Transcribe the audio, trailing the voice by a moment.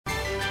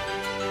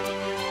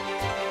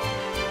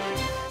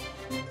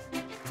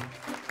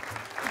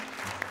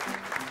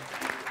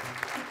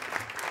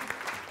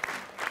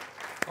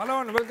Hello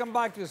and welcome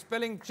back to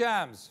Spelling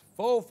Champs.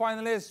 4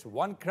 finalists,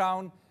 1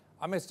 crown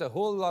amidst a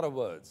whole lot of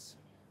words.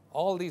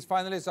 All these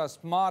finalists are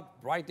smart,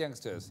 bright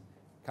youngsters.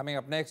 Coming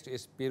up next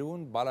is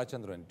Pirun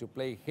Balachandran to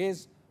play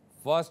his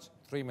first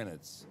 3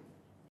 minutes.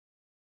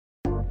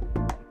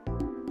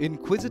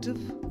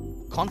 Inquisitive,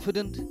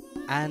 confident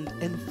and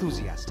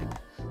enthusiastic.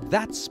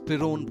 That's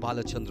Pirun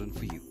Balachandran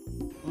for you.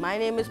 My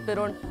name is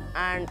Pirun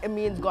and it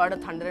means God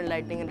of Thunder and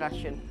Lightning in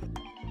Russian.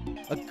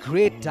 A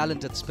great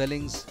talent at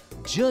spellings,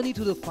 journey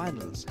to the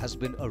finals has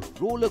been a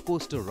roller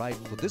coaster ride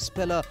for this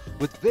speller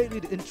with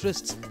varied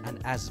interests and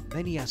as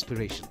many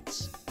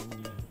aspirations.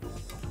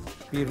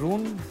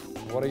 Pirun,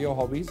 what are your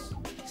hobbies?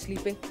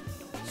 Sleeping.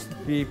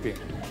 Sleeping.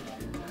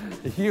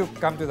 You've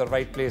come to the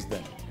right place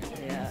then.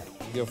 Yeah.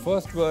 Your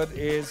first word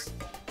is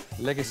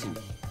legacy.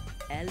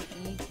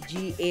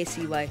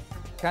 Legacy.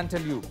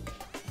 Cantaloupe.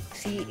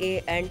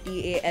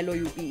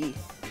 Cantaloupe.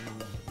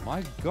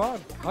 My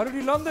God, how did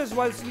you learn this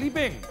while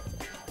sleeping?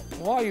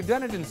 Wow, you've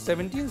done it in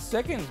 17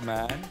 seconds,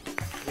 man.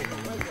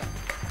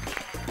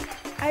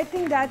 I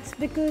think that's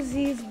because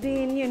he's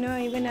been,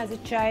 even as a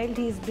child,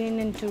 he's been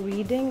into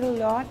reading a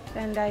lot,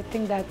 and I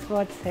think that's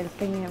what's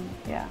helping him,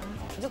 yeah.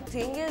 The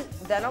thing is,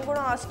 they're not going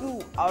to ask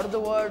you out of the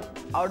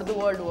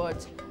world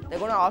words. They're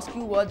going to ask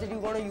you words that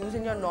you're going to use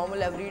in your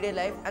normal everyday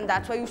life, and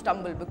that's why you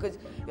stumble, because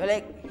you're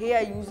like, hey,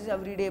 I use this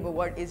every day, but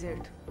what is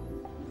it?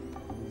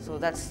 So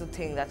that's the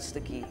thing, that's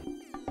the key.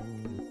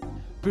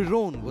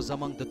 Pirun was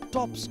among the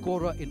top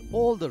scorer in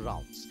all the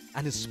rounds,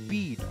 and his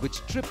speed,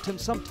 which tripped him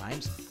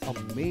sometimes,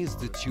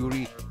 amazed the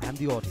jury and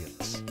the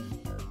audience.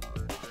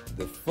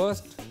 The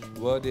first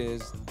word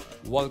is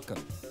Vulcan.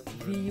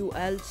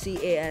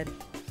 Vulcan.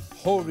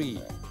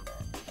 Hori.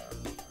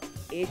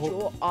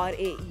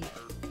 Horae.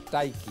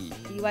 Taiki.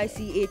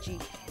 Tyche.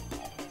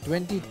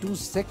 22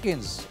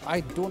 seconds.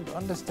 I don't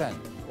understand.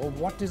 Oh,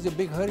 what is the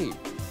big hurry?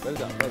 Well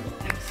done, well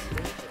done.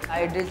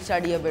 I did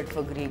study a bit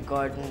for Greek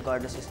gods and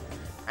goddesses.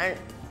 And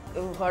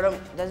you've heard of,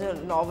 there's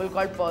a novel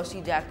called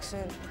Percy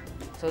Jackson.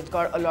 So it's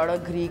got a lot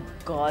of Greek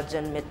gods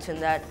and myths in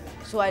that.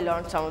 So I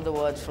learned some of the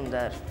words from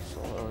there.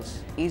 So it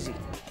was easy.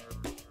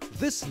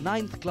 This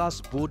 9th class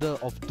boarder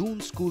of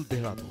Doon School,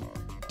 Dehradun,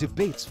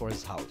 debates for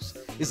his house,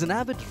 is an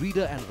avid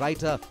reader and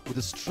writer with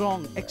a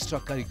strong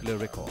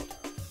extracurricular record.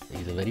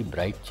 He's a very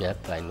bright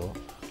chap, I know.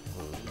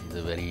 He's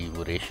a very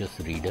voracious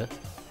reader.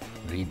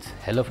 Reads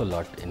hell of a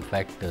lot. In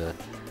fact,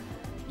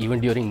 even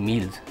during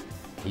meals,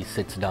 he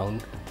sits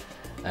down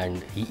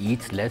and he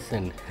eats less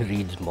and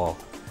reads more.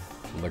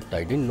 But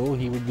I didn't know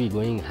he would be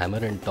going hammer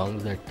and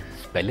tongs at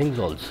spellings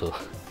also.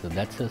 So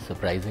that's a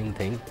surprising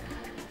thing.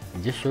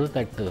 It just shows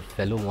that the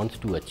fellow wants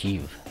to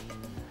achieve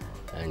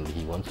and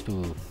he wants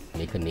to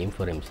make a name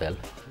for himself.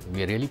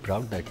 We are really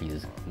proud that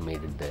he's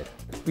made it there.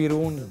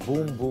 Pirun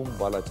Boom Boom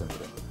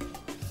Balachandran.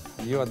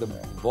 You are the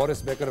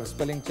Boris Becker of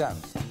Spelling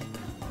Champs.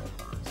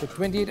 So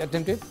 28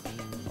 attempted,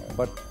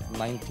 but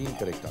 19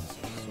 correct answers.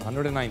 So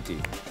 190.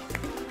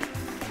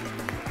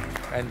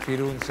 And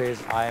Pirun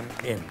says, I am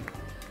in.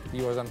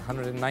 He was on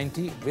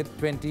 190 with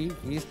 20.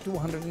 He's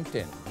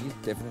 210. He's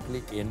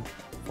definitely in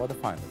for the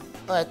final.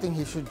 I think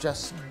he should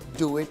just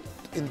do it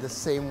in the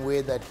same way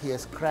that he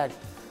has cracked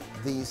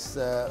these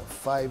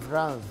 5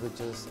 rounds,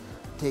 which is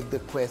take the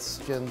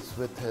questions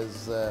with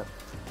his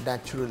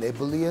natural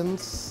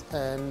ebullience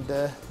and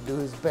do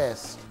his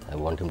best. I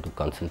want him to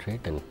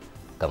concentrate and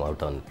come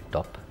out on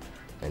top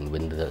and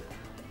win the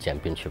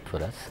championship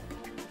for us.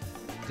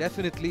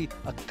 Definitely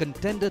a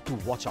contender to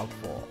watch out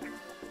for.